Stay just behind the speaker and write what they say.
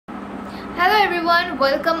Hello everyone,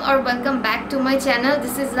 welcome back to my channel.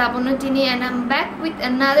 This is Labonotini and I'm back with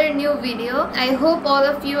another new video. I hope all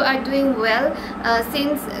of you are doing well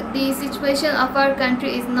since the situation of our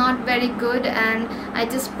country is not very good, and I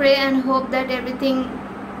just pray and hope that everything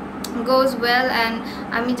goes well. And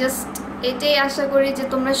আমি just এটাই আশা করি যে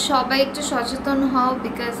তোমরা সবাই একটু সচেতন হও,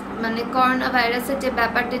 because মানে করোনা ভাইরাসের যে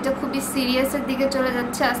ব্যাপারটা এটা খুবই সিরিয়াসের দিকে চলে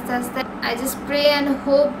যাচ্ছে আস্তে আস্তে। I just pray and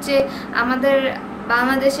hope যে আমাদের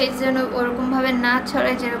বাংলাদেশে যেন ওরকমভাবে না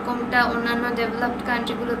ছড়ায় যেরকমটা অন্যান্য ডেভেলপড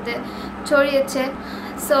কান্ট্রিগুলোতে ছড়িয়েছে।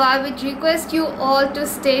 So I weed request you all to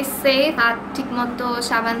stay safe. হাত ঠিকমতো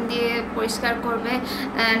সাবান দিয়ে পরিষ্কার করবে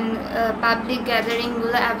অ্যান্ড পাবলিক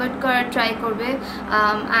গ্যাদারিংগুলো অ্যাভয়েড করার ট্রাই করবে,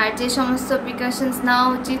 আর যে সমস্ত প্রিকশনস নেওয়া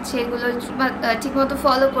উচিত সেগুলো ঠিকমতো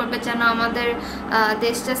ফলো করবে যেন আমাদের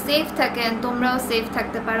দেশটা সেফ থাকে অ্যান্ড তোমরাও সেফ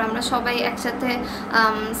থাকতে পারো, আমরা সবাই একসাথে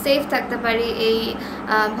সেফ থাকতে পারি এই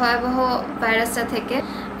ভয়াবহ ভাইরাসটা থেকে।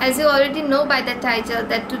 As you already know by the title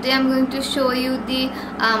that today I'm going to show you the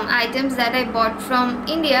items that I bought from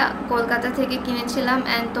India. Kolkata থেকে কিনেছিলাম,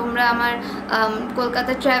 and তোমরা আমার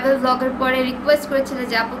কলকাতা ট্রাভেল ব্লগের পরে রিকোয়েস্ট করেছিলে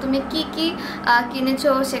যে আপু তুমি কি কি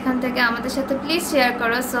কিনেছো সেখান থেকে আমাদের সাথে প্লিজ শেয়ার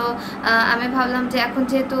করো। সো আমি ভাবলাম যে এখন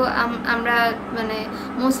যেহেতু আমরা মানে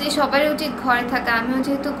মোস্টলি সবারই উচিত ঘরে থাকা, আমিও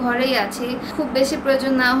যেহেতু ঘরেই আছি, খুব বেশি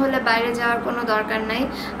প্রয়োজন না হলে বাইরে যাওয়ার কোনো দরকার নাই।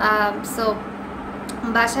 সো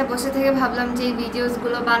বাসায় বসে থেকে ভাবলাম যে এই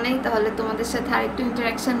ভিডিওসগুলো বানাই, তাহলে তোমাদের সাথে আরেকটু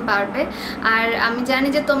ইন্টারাকশন বাড়বে। আর আমি জানি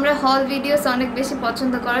যে তোমরা হল ভিডিওস অনেক বেশি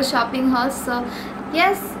পছন্দ করো, শপিং হল। So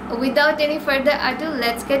yes, without any further ado,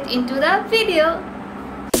 let's get into the video.